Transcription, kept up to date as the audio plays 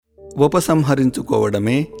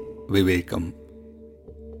ఉపసంహరించుకోవడమే వివేకం.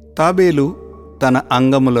 తాబేలు తన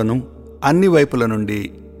అంగములను అన్ని వైపుల నుండి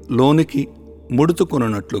లోనికి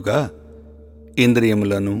ముడుచుకొనున్నట్లుగా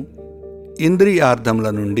ఇంద్రియములను ఇంద్రియార్థముల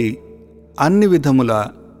నుండి అన్ని విధముల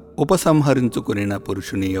ఉపసంహరించుకునిన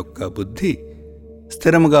పురుషుని యొక్క బుద్ధి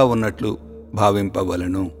స్థిరముగా ఉన్నట్లు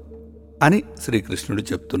భావింపవలను అని శ్రీకృష్ణుడు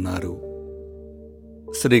చెప్తున్నారు.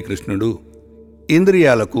 శ్రీకృష్ణుడు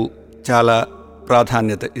ఇంద్రియాలకు చాలా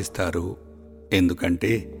ప్రాధాన్యత ఇస్తారు.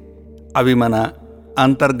 ఎందుకంటే అవి మన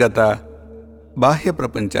అంతర్గత బాహ్య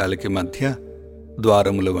ప్రపంచాలకి మధ్య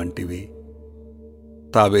ద్వారములు వంటివి.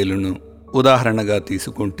 తాబేలును ఉదాహరణగా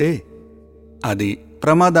తీసుకుంటే అది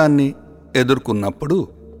ప్రమాదాన్ని ఎదుర్కొన్నప్పుడు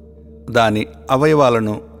దాని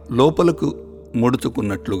అవయవాలను లోపలకు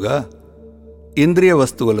ముడుచుకున్నట్లుగా ఇంద్రియ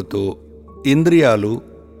వస్తువులతో ఇంద్రియాలు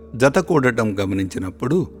జతకూడటం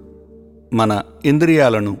గమనించినప్పుడు మన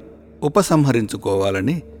ఇంద్రియాలను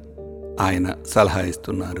ఉపసంహరించుకోవాలని ఆయన సలహా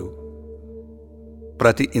ఇస్తున్నారు.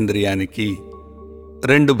 ప్రతి ఇంద్రియానికి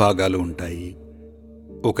 2 భాగాలు ఉంటాయి.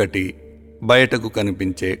 ఒకటి బయటకు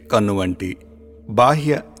కనిపించే కన్ను వంటి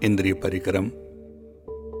బాహ్య ఇంద్రియ పరికరం.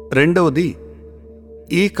 రెండవది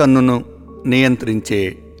ఈ కన్నును నియంత్రించే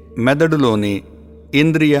మెదడులోని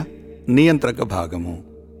ఇంద్రియ నియంత్రక భాగము.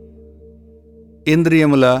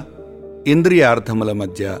 ఇంద్రియముల ఇంద్రియార్థముల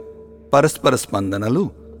మధ్య పరస్పర స్పందనలు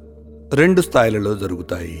 2 స్థాయిలలో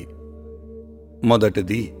జరుగుతాయి.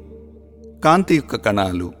 మొదటిది కాంతి యొక్క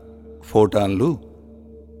కణాలు, ఫోటాన్లు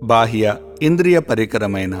బాహ్య ఇంద్రియ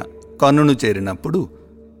పరికరమైన కన్నును చేరినప్పుడు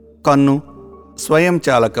కన్ను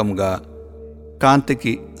స్వయంచాలకంగా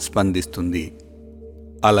కాంతికి స్పందిస్తుంది.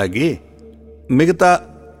 అలాగే మిగతా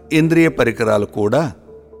ఇంద్రియ పరికరాలు కూడా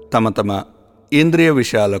తమ తమ ఇంద్రియ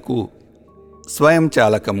విషయాలకు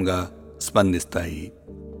స్వయంచాలకంగా స్పందిస్తాయి.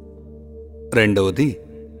 రెండవది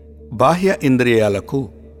బాహ్య ఇంద్రియాలకు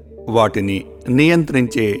వాటిని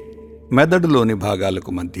నియంత్రించే మెదడులోని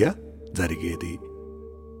భాగాలకు మధ్య జరిగేది.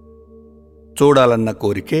 చూడాలన్న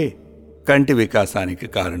కోరికే కంటి వికాసానికి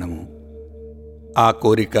కారణము. ఆ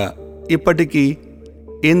కోరిక ఇప్పటికీ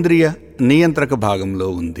ఇంద్రియ నియంత్రక భాగంలో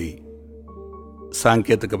ఉంది.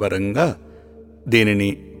 సాంకేతికపరంగా దీనిని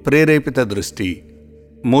ప్రేరేపిత దృష్టి,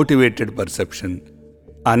 మోటివేటెడ్ పర్సెప్షన్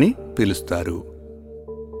అని పిలుస్తారు.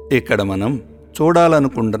 ఇక్కడ మనం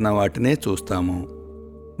చూడాలనుకుంటున్న వాటినే చూస్తాము,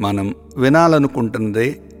 మనం వినాలనుకుంటున్నదే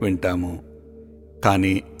వింటాము,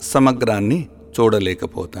 కానీ సమగ్రాన్ని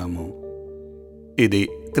చూడలేకపోతాము. ఇది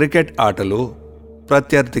క్రికెట్ ఆటలో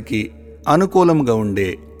ప్రత్యర్థికి అనుకూలంగా ఉండే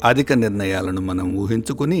అధిక నిర్ణయాలను మనం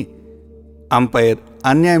ఊహించుకుని అంపైర్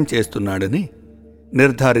అన్యాయం చేస్తున్నాడని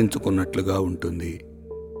నిర్ధారించుకున్నట్లుగా ఉంటుంది.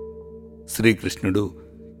 శ్రీకృష్ణుడు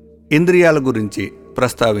ఇంద్రియాల గురించి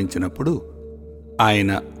ప్రస్తావించినప్పుడు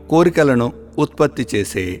ఆయన కోరికలను ఉత్పత్తి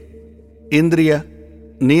చేసే ఇంద్రియ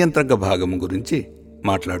నియంత్రక భాగము గురించి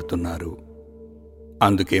మాట్లాడుతున్నారు.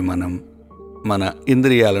 అందుకే మనం మన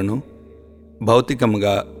ఇంద్రియాలను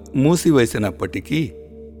భౌతికంగా మూసివేసినప్పటికీ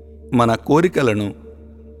మన కోరికలను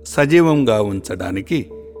సజీవంగా ఉంచడానికి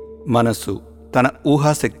మనసు తన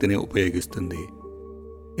ఊహాశక్తిని ఉపయోగిస్తుంది.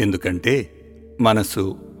 ఎందుకంటే మనసు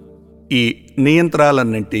ఈ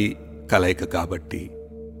నియంత్రాలన్నింటి కలయిక కాబట్టి.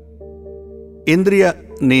 ఇంద్రియ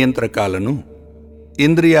నియంత్రకాలను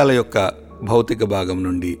ఇంద్రియాల యొక్క భౌతిక భాగం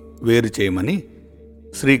నుండి వేరు చేయమని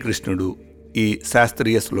శ్రీకృష్ణుడు ఈ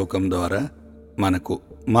శాస్త్రీయ శ్లోకం ద్వారా మనకు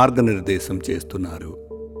మార్గనిర్దేశం చేస్తున్నారు.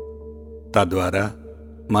 తద్వారా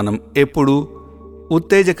మనం ఎప్పుడూ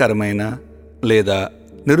ఉత్తేజకరమైన లేదా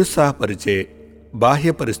నిరుత్సాహపరిచే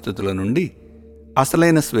బాహ్య పరిస్థితుల నుండి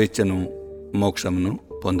అసలైన స్వేచ్ఛను, మోక్షమును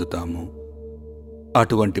పొందుతాము.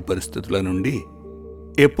 అటువంటి పరిస్థితుల నుండి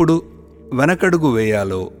ఎప్పుడు వెనకడుగు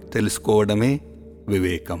వేయాలో తెలుసుకోవడమే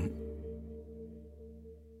వివేకం.